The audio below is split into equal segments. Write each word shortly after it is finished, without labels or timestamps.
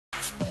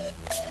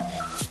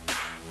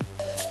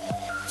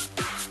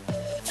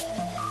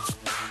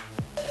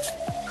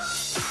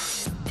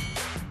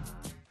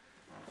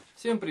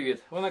Всем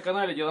привет! Вы на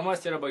канале Дело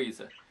мастера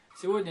боится.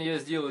 Сегодня я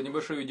сделаю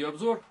небольшой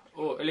видеообзор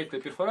о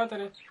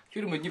электроперфораторе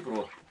фирмы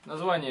Днипро.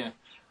 Название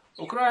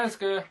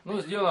украинское, но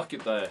сделано в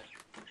Китае.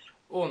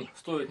 Он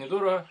стоит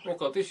недорого,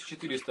 около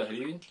 1400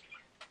 гривен.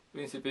 В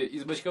принципе,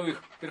 из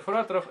бочковых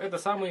перфораторов это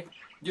самый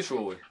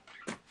дешевый.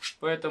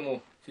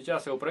 Поэтому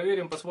сейчас его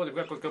проверим, посмотрим,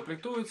 как он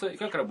комплектуется и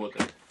как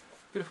работает.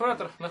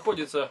 Перфоратор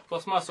находится в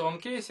пластмассовом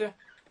кейсе,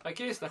 а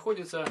кейс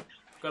находится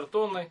в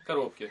картонной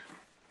коробке.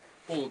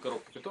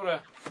 Полукоробка,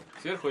 которая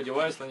сверху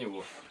одевается на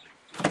него.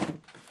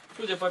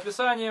 Судя по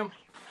описаниям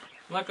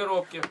на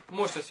коробке,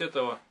 мощность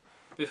этого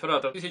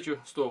перфоратора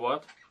 1100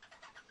 Вт,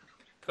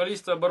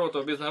 количество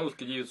оборотов без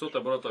нагрузки 900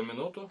 оборотов в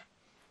минуту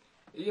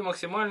и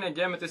максимальный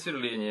диаметр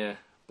сверления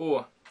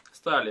по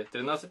стали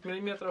 13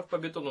 мм, по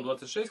бетону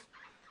 26 мм,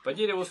 по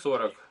дереву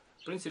 40 мм.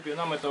 В принципе,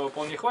 нам этого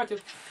вполне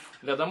хватит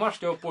для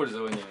домашнего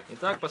пользования.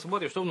 Итак,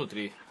 посмотрим, что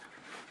внутри.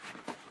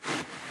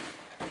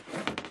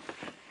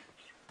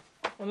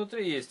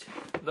 Внутри есть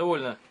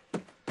довольно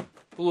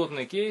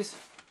плотный кейс.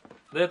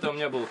 До этого у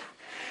меня был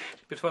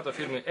перфоратор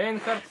фирмы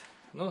Einhel,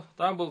 но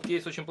там был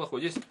кейс очень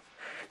плохой. Здесь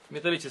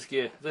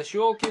металлические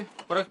защелки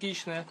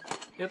практичные.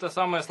 Это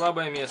самое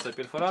слабое место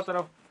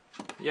перфораторов,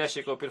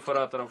 ящиков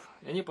перфораторов.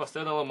 И они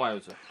постоянно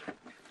ломаются.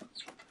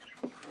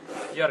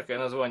 Яркое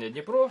название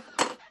Днипро.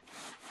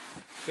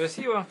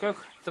 Красиво,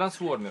 как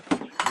трансформер.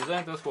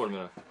 Дизайн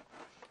трансформера.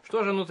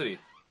 Что же внутри?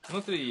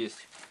 Внутри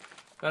есть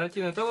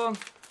гарантийный талон.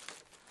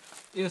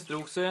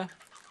 Инструкция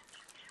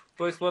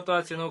по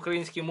эксплуатации на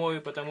украинской мове,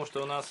 потому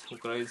что у нас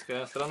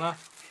украинская страна.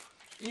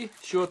 И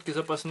щетки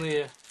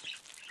запасные,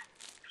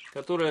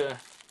 которые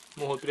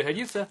могут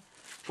пригодиться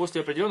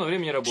после определенного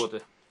времени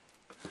работы.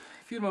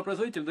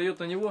 Фирма-производитель дает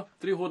на него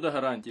 3 года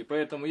гарантии,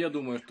 поэтому я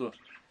думаю, что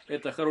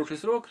это хороший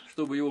срок,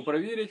 чтобы его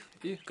проверить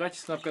и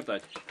качественно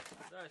обкатать.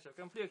 Дальше в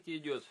комплекте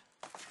идет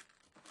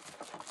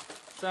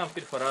сам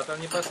перфоратор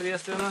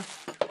непосредственно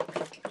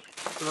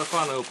в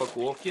целлофановой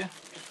упаковке.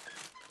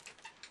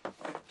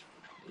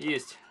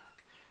 Есть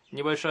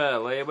небольшая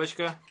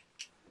лейбочка,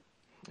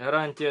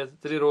 гарантия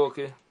 3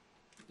 роки.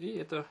 И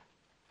это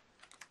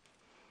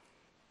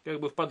как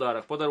бы в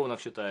подарок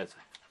считается.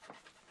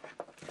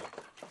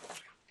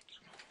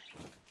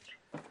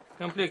 В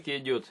комплекте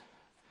идет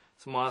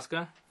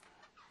смазка,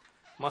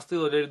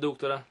 мастило для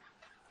редуктора.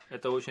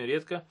 Это очень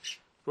редко.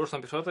 В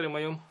прошлом перфораторе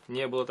моем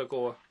не было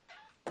такого.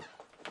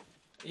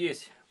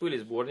 Есть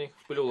пылесборник,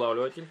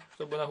 пылеулавливатель,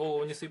 чтобы на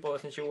голову не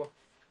сыпалось ничего.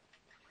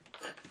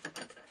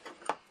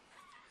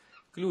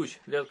 Ключ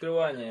для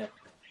открывания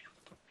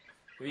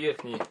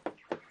верхней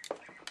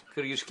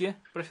крышки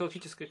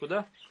профилактической,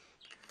 куда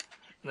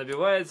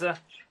набивается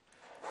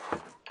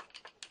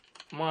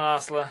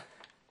масло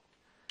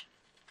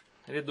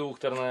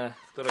редукторное,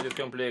 которое идет в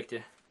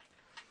комплекте.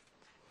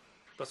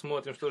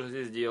 Посмотрим, что же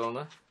здесь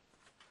сделано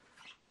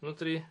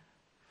внутри.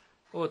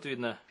 Вот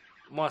видно,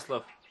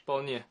 масла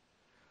вполне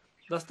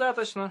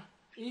достаточно.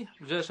 И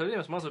в ближайшее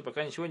время смазывать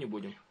пока ничего не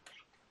будем.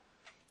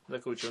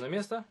 Закручиваем на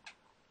место.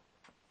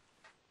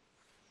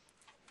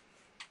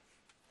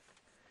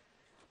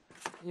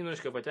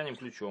 Немножко потянем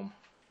ключом.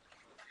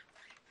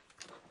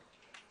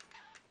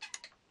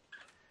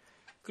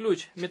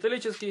 Ключ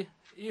металлический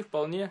и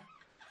вполне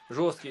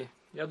жесткий.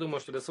 Я думаю,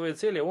 что для своей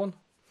цели он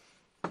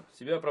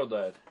себя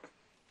оправдает.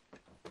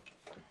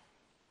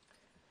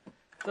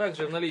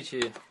 Также в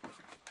наличии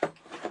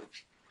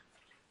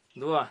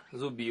 2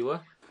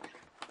 зубила.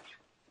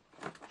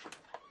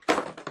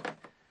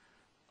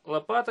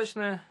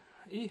 Лопаточное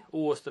и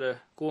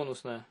острое,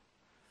 конусное.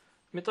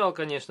 Металл,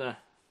 конечно,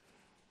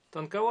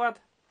 тонковат.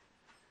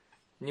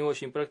 Не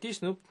очень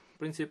практично, но, в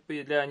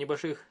принципе, для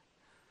небольших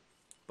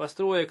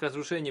построек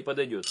разрушений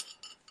подойдет.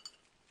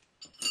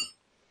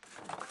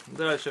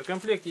 Дальше в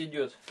комплекте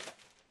идет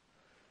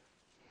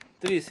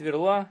 3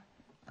 сверла,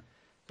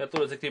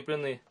 которые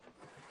закреплены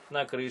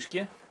на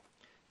крышке.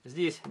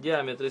 Здесь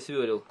диаметры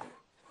сверл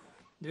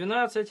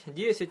 12,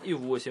 10 и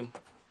 8.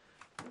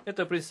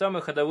 Это, в принципе,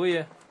 самые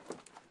ходовые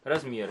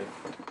размеры.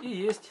 И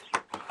есть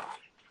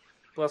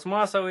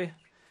пластмассовый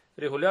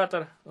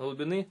регулятор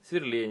глубины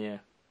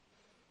сверления.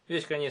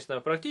 Вещь, конечно,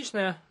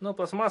 практичная, но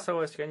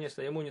пластмассовость,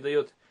 конечно, ему не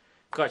дает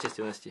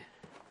качественности.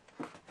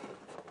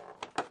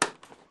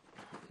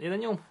 И на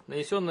нем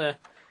нанесенная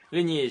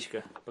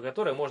линеечка, по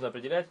которой можно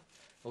определять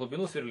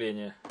глубину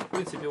сверления. В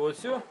принципе, вот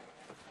все.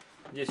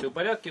 Здесь все в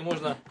порядке.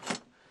 Можно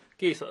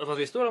кейс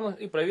отложить в сторону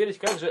и проверить,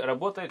 как же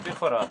работает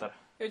перфоратор.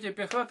 Этим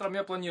перфоратором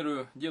я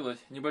планирую делать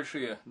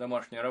небольшие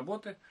домашние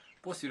работы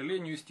по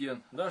сверлению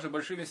стен, даже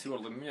большими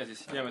сверлами. У меня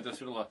здесь диаметр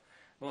сверла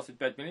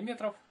 25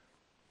 мм.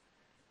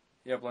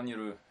 Я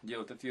планирую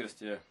делать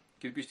отверстия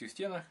в кирпичных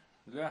стенах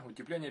для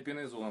утепления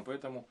пенной зоны,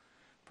 поэтому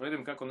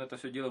проверим, как он это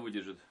все дело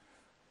выдержит.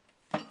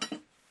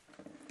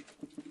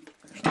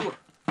 Штур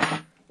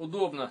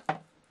удобно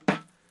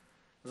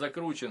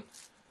закручен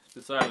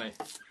специальной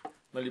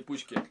на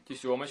липучке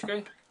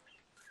тесемочкой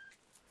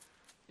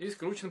и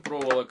скручен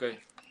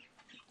проволокой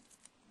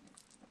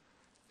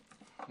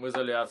в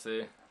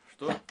изоляции,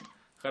 что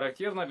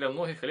характерно для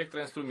многих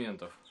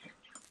электроинструментов.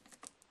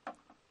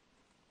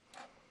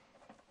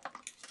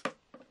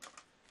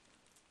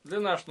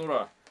 Длина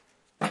шнура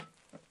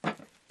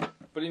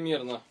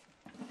примерно,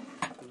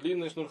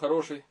 длинный шнур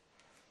хороший,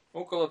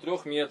 около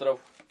 3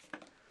 метров.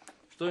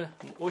 Что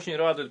очень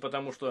радует,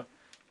 потому что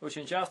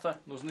очень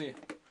часто нужны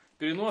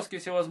переноски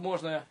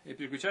всевозможные и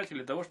переключатели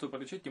для того, чтобы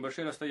подключить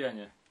небольшие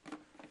расстояния.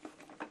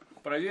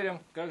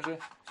 Проверим, как же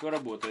все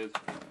работает.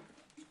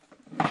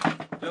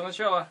 Для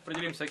начала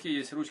определимся, какие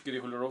есть ручки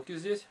регулировки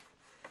здесь.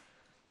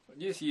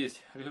 Здесь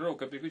есть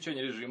регулировка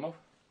переключения режимов,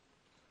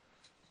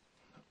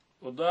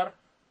 удар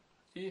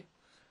и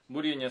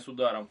бурение с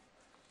ударом.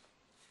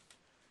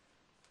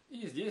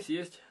 И здесь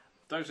есть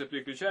также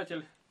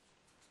переключатель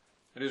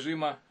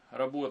режима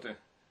работы,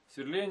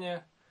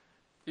 сверление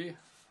и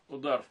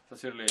удар со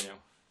сверлением.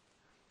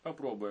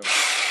 Попробуем.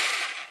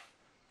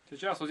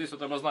 Сейчас вот здесь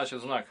вот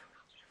обозначен знак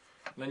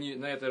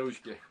на этой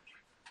ручке,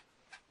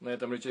 на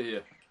этом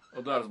рычаге,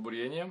 удар с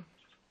бурением.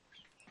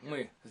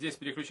 Мы здесь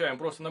переключаем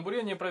просто на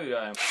бурение и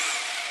проверяем.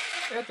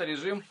 Это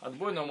режим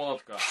отбойного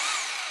молотка.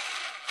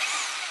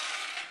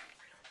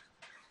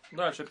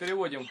 Дальше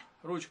переводим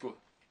ручку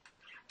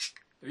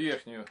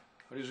верхнюю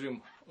в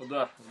режим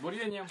удар с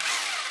бурением.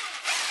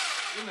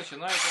 И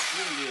начинается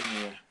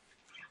сверление.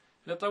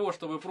 Для того,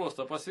 чтобы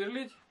просто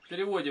посверлить,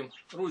 переводим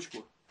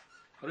ручку,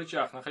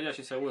 рычаг,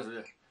 находящийся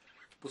возле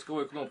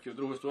пусковой кнопки, в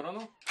другую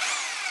сторону.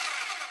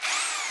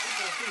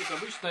 И происходит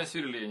обычное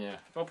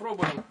сверление.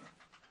 Попробуем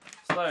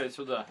ставить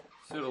сюда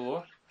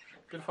сверло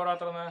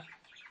перфораторное.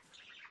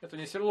 Это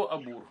не сверло, а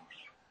бур.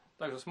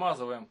 Также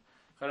смазываем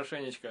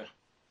хорошенечко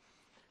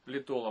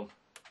литолом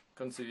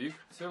концевик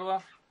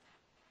сверла.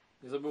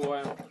 Не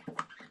забываем.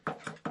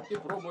 И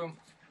пробуем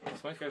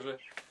посмотреть, как же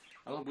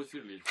оно будет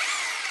сверлить.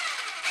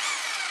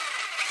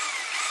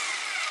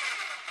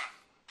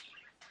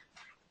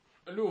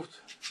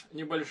 Люфт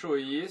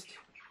небольшой есть.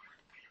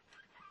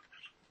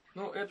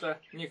 Но это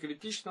не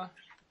критично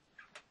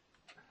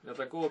для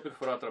такого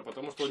перфоратора,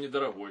 потому что он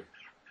недорогой.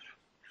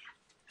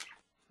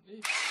 И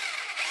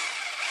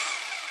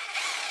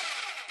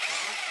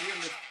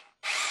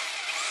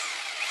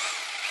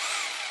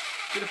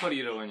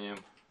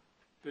перфорированием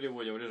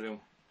переводим в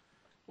режим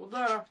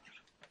удара.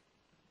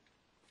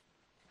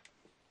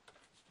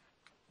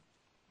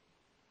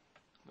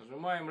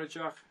 Нажимаем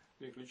рычаг,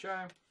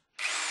 переключаем.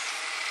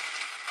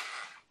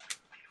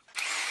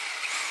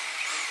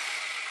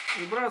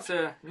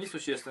 Вибрация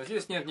несущественна.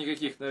 Здесь нет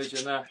никаких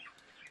на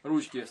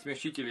ручке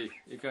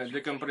смягчителей и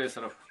для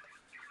компрессоров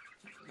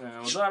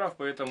ударов,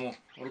 поэтому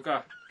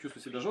рука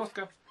чувствует себя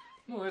жестко.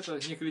 Ну, это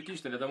не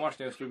критично для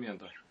домашнего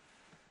инструмента.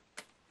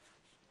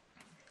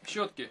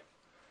 Щетки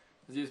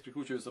здесь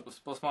прикручиваются с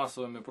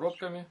пластмассовыми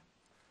пробками.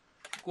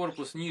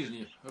 Корпус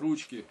нижней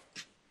ручки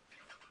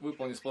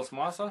выполнен из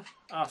пластмасса,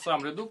 а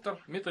сам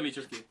редуктор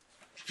металлический.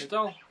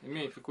 Металл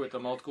имеет какое-то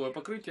молотковое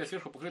покрытие,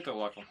 сверху покрыто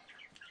лаком.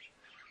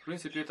 В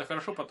принципе, это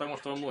хорошо, потому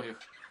что во многих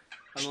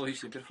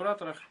аналогичных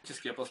перфораторах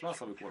металлический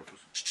пластмассовый корпус.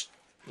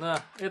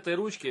 На этой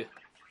ручке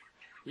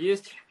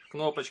есть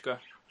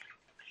кнопочка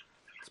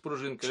с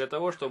пружинкой для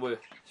того,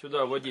 чтобы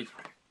сюда вводить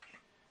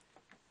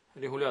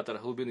регулятор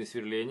глубины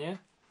сверления.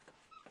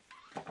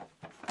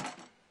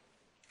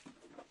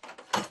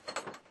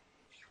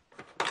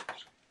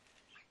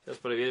 Сейчас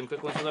проверим,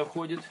 как он сюда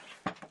входит.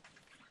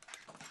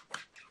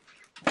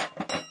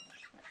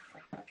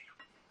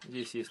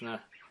 Здесь есть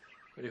на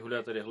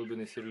регуляторе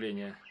глубины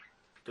сверления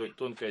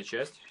тонкая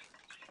часть.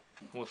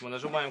 Вот мы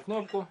нажимаем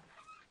кнопку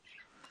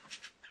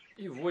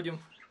и вводим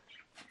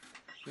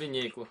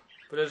линейку.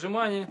 При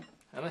отжимании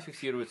она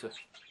фиксируется.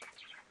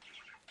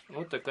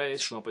 Вот такая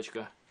есть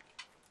кнопочка.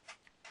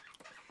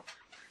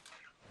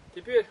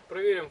 Теперь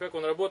проверим, как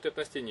он работает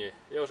на стене.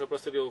 Я уже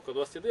просверлил около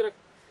 20 дырок.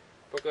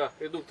 Пока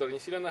редуктор не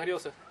сильно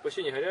нагрелся,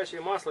 почти не горячий,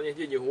 масло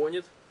нигде не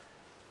гонит.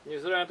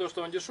 Невзирая на то,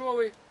 что он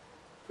дешевый,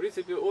 в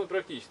принципе он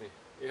практичный.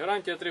 И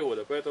гарантия 3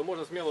 года, поэтому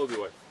можно смело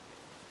убивать.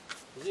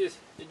 Здесь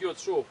идет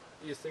шов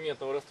из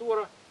цементного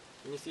раствора,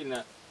 не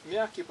сильно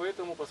мягкий,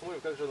 поэтому посмотрим,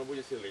 как же оно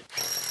будет сверлить.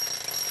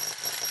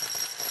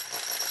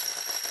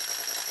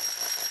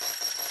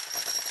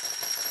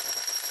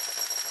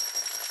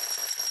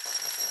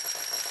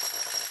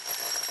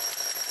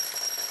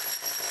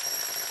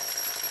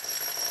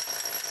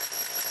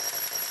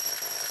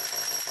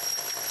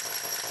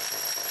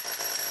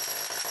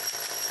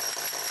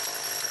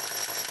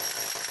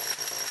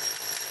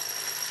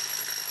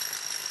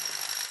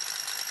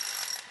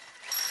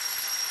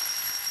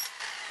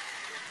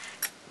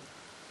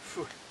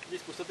 Фу,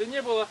 здесь пустоты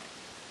не было.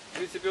 В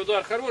принципе,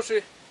 удар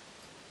хороший.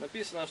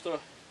 Написано, что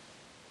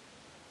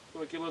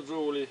 100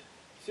 килоджоулей.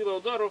 Сила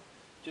удару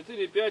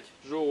 4-5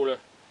 джоуля.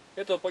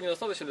 Этого вполне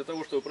достаточно для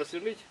того, чтобы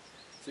просверлить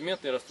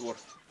цементный раствор.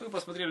 Вы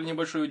посмотрели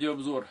небольшой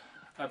видеообзор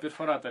о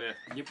перфораторе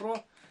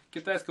Днипро,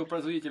 китайского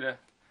производителя.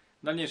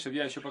 В дальнейшем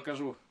я еще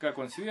покажу, как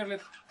он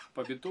сверлит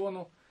по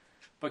бетону,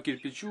 по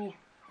кирпичу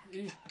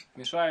и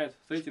мешает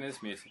строительные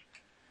смеси.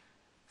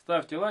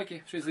 Ставьте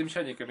лайки, пишите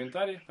замечания и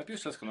комментарии,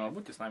 подписывайтесь на канал.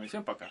 Будьте с нами.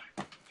 Всем пока.